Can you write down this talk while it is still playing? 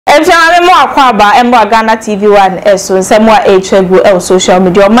Efia mo akwaba embo Ghana TV1 eso nsemo a echegu social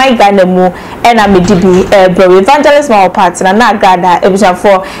media my Ghana mu ena medibi bro evangelist ma partner na Agradaa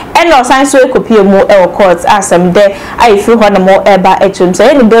ebushafo ena osanso ekopie mu court asem de ayifi ho na mo eba echum say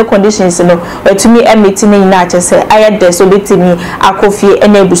any bail conditions no wetumi emiti ni na achese ayede so betimi akofie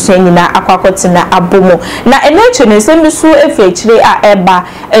ena ebusuan nyina akwakotina abomo na eno eche ne semisu efi echire a eba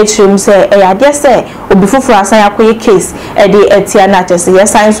echum say eyade say obifufuru asan yakoye case e de etia na achese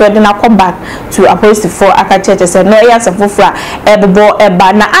yes so na come back to Osofo akacheche say no ya sefufra ebebo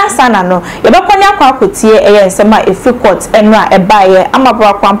eba na asana no ye bekonya akwakotie eye nsema efi court enu a eba ye amabo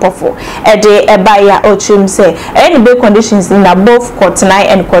akwampofo e de eba ya ochim say any bail conditions in both court 9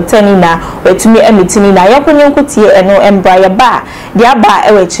 and court 10 na wetumi emitini na yakonya nkotie enu embra ye ba de aba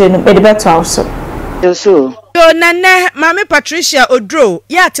e wechire no e de beto awso so yo nane mama Patricia Odro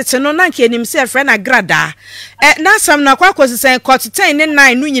ya tete no na nke enim se friend Agradaa na sam na kwa kwosisen court 10 ne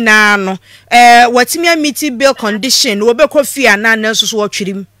 9 nu nyina no watimi amiti bail condition wo be kofi ana na so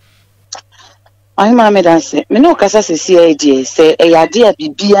wotwirim ai mama danse me no kasa se CID se eyade a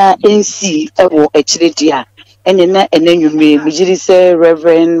bibia NC ewo echire dia ene na enenwume mujiri se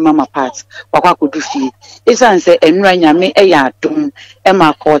Reverend Mama Pat wakwa kodufi isan se enura nyame eya adom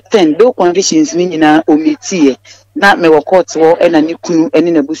ema court 10 bail conditions ni nyina omitie na me wo court wo ena ni kunu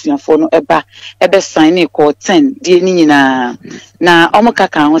eni na busuafo no ebe sign court 10 die ni nyina na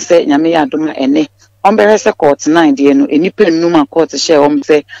omukaka ho se nyame ya adom ene ombere se court 9 die no enipa nnuma court share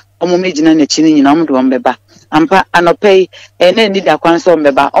se omumejina na chini nyina omdo ombeba ampa anopei ene ni da kwanso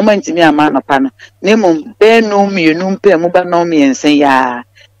ombeba omantimi ama anopa no nemu benu mienu mpe mu ba no miensen ya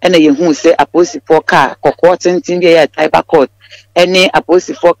ene yehu se Osofo ka kokko tintin bi ya type court ene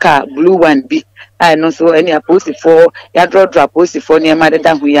Osofo ka blue one bi I no so ene Osofo ya draw Osofo ne ma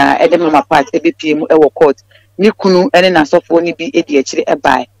deda hu ya ede Mama Part ebepie ewo court ni kunu ene na sofo ni bi edi akire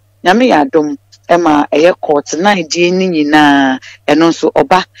ebai nyame ya dom ema eye court 9 die ni nyina eno so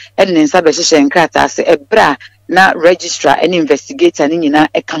oba ene nsa be hye nkrata se ebra na registrar and investigator ni nyina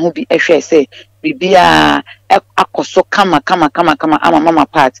eka ho bi ehwe se bibia akoso kama ama Mama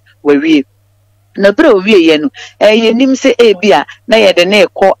Part we na bra owie ye no yenim se ebia na ye de na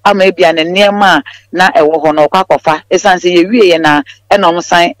ekọ ama ebia na niema na ewo ho no kwakofa esanse ye wie ye na ena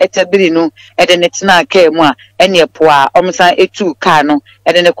omsan etebiri no ede ne tena ka mu a ene epoa omsan etu ka no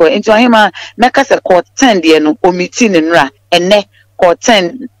ede ne ko enti ohima meka se court 10 de no omiti ne nura ene court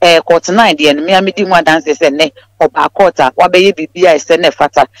 10 court 9 de no me amedi mu adanse se ne oba court a wabeye bibia ese ne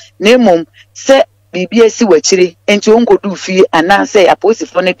fata na emom se bibia si wachire enti onkodu fie ananse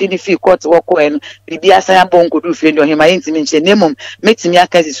Osofo ne dini fie court woko eno bibia san abo onkodu fie ndo hema yentimi nche nemom metimi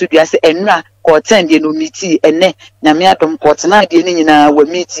aka si sudua se enra court 10 de no miti ene nyame adom court 9 de ni nyina wa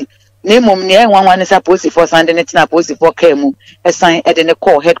miti nemom ne enwanwan ne sa Osofo sande ne tina Osofo ka mu esan ede ne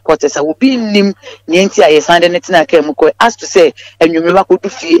call headquarters a obi nim ne enti aye sande ne tina ka mu ko as to say enwume ba kodu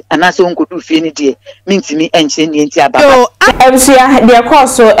fie ananse onkodu fie ni de mentimi enche ne enti ababa Ebusia de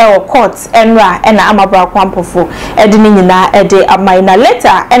course so court enra ena amabra kwampofo ede ni nyina ede amaina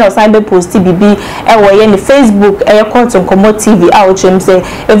letter ena osan be post bibi ewo ye ni Facebook court nkomo TV a o chem say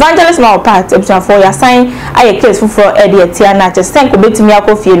evangelist ma part ebusia for ya sign aye case for ede etia na che sen ko betimi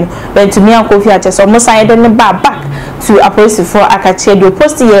akofie no bentimi akofie ache so mo sign ede ne back to Osofo akache de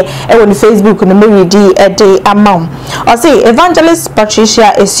post ye ewo ni Facebook no me di ede amount o say evangelist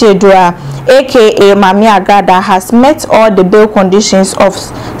Patricia Esiedua aka Mami Agradaa has met all the bail conditions of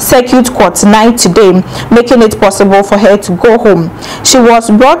Circuit Court 9 today, making it possible for her to go home. She was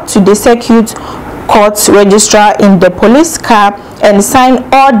brought to the Circuit Court registrar in the police car and signed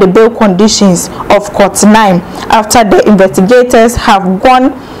all the bail conditions of Court 9 after the investigators have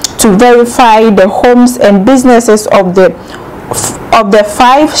gone to verify the homes and businesses of the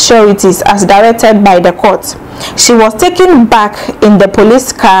 5 sureties as directed by the court. She was taken back in the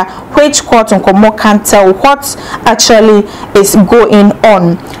police car, which court Nkomo can't tell what actually is going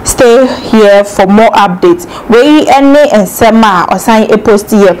on. Stay here for more updates. We any and sema or sign a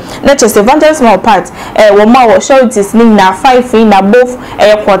post here. Not just evangelist more part. Woma or sureties ni na 5 na both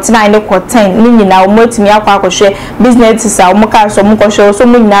court 9 and court 10 ni na umoti mi akwa share businesses a umuka so muko show so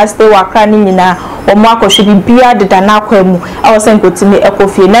na stay wakra ni na omo akoshe bibia de dana kwemu I was saying go to me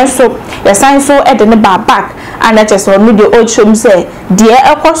ekofie na so ya sign so e de ne ba back and I just want me the old show say dear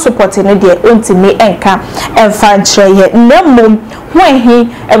echo support ne dear ontimi enka emfa nkyere ye nemom when he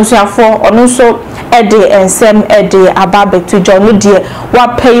ebusuafo ono so e de ensem e de ababe to jono dear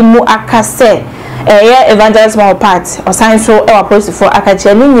wa pay mu akase evangelist more part or science so e police for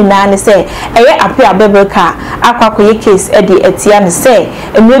akache ni nyina ne say Appiah bebeka akwakoye case edi etia ne say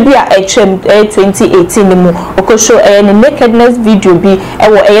emre a 2018 ni mu okosho ne nakedness video bi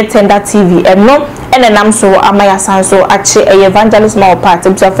ewo tender TV no enenam so amaya san so ache evangelist more part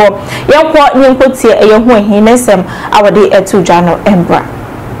for yenko nyenkotie ho hinesem awode etuja no embra.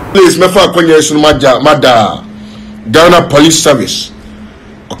 Please mefa akonya sunu mada Ghana Police Service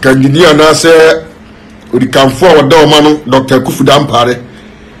okanginia na se odikanfo a woda oma no Dr. Kufuda Mpare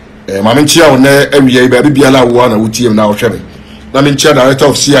ma menchia wo na awiye ba bibia wo na wutiem na wo hwebe na menchia director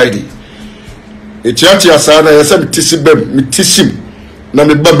of CID etiati asa na yesa mitisim na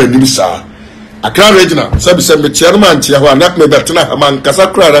meba manim sa Accra regional sabi metia no mantia ho anak me betena ha man kasa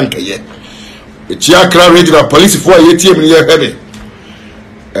kura rankaye etia Accra regional police fo ayetiem ne ye hwebe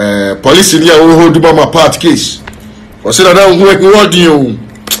police ni a wo hold mama part case o se na wo wadin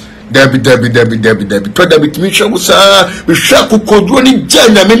Debi to Debi tmisha musa misha kukodro ni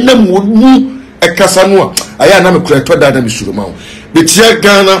janya menam mu ekasa no aya na me kura to da misuro ma betia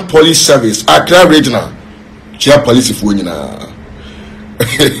Ghana Police Service Accra regional chia police fo nyina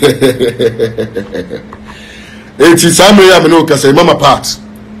eti samu ya me no kasa mama part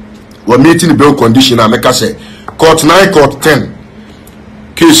we meeting bail condition ameka say court 9 court 10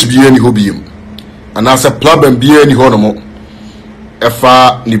 case bi ani hobiem and as a problem bi ani ho no mo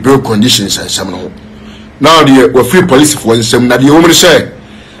efa ni bail conditions and some no now the free police for some na the woman say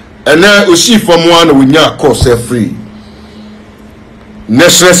and now you see from one we nya course free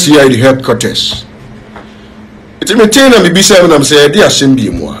necessary the headquarters it maintain am be say am say dey asem bi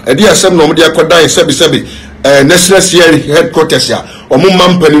mu a dey asem no mo dey akodan sebi necessary headquarters ya omo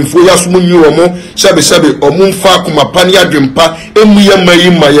mampanimfo ya so munyu omo sebi omo mfa akoma pani adwempa emuye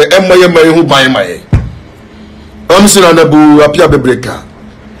mayi hu ban maye Omsina nabu Appiah bebreka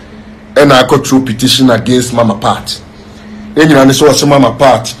and I got through petition against Mama Part. And you know, Mama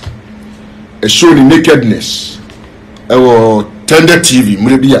Part a show the nakedness. Tender TV,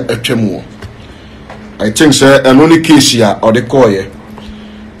 maybe a chemo. I think, sir, an only case here or the coy.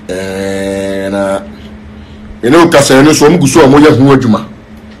 And you know, Cassano, so Muguso, Moya Huajuma.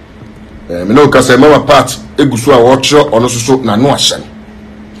 You know, Cassano, Mama Part, a Gusua watcher, or no so Nanoasan.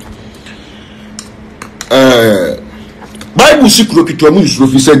 Bible secret to mu so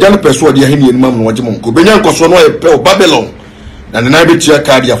fi se jan person de ahini enum no Agyapong ko benya nkoso no e pe Babylon na na be tia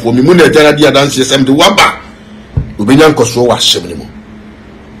card ya for me mu na jana dia dance sem de waba obenya nkoso wa hyem ni mu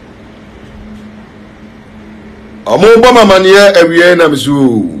omo ba mama ne awie na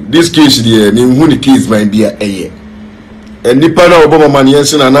mesu this case there ni hu ni case man dia eye nipa na obo mama ne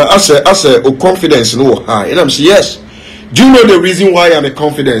nse na ase o confidence no high and I'm say yes. Do you know the reason why I'm a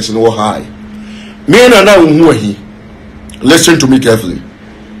confidence no high? Me na hu ahi. Listen to me carefully.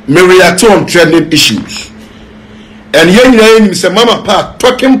 Me react on trending issues. And here you say Mama Part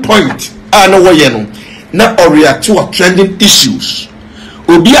talking point. I know what you know. Now or react to trending issues.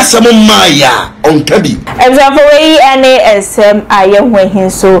 Obi asamo maya on kabi. Example we NASM aye when hin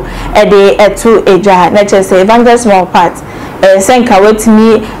so e de etu eja na che say evangelist small part. Senka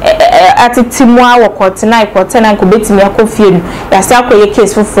wetimi atitimwa wokot na ko betimi akofie nu ya sa akoye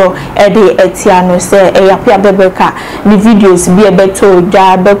case foforo de etia no se Appiah bebeka ni videos bi ebeto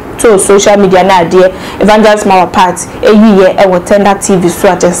ja beto social media na ade evangelist small part eyiye e wo tender TV so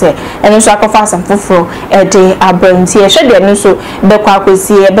atese eno so akofa asam foforo de abranti e hwe de no so bekwa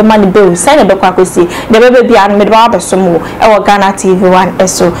akosi e be mani be sai na bekwa akosi de bebe bia no me de ba besomo e wo Ghana TV1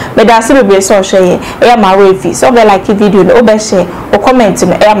 eso me da se be so hwe e ma refi so be like video no share or comment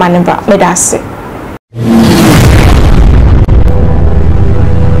no e maneva me da se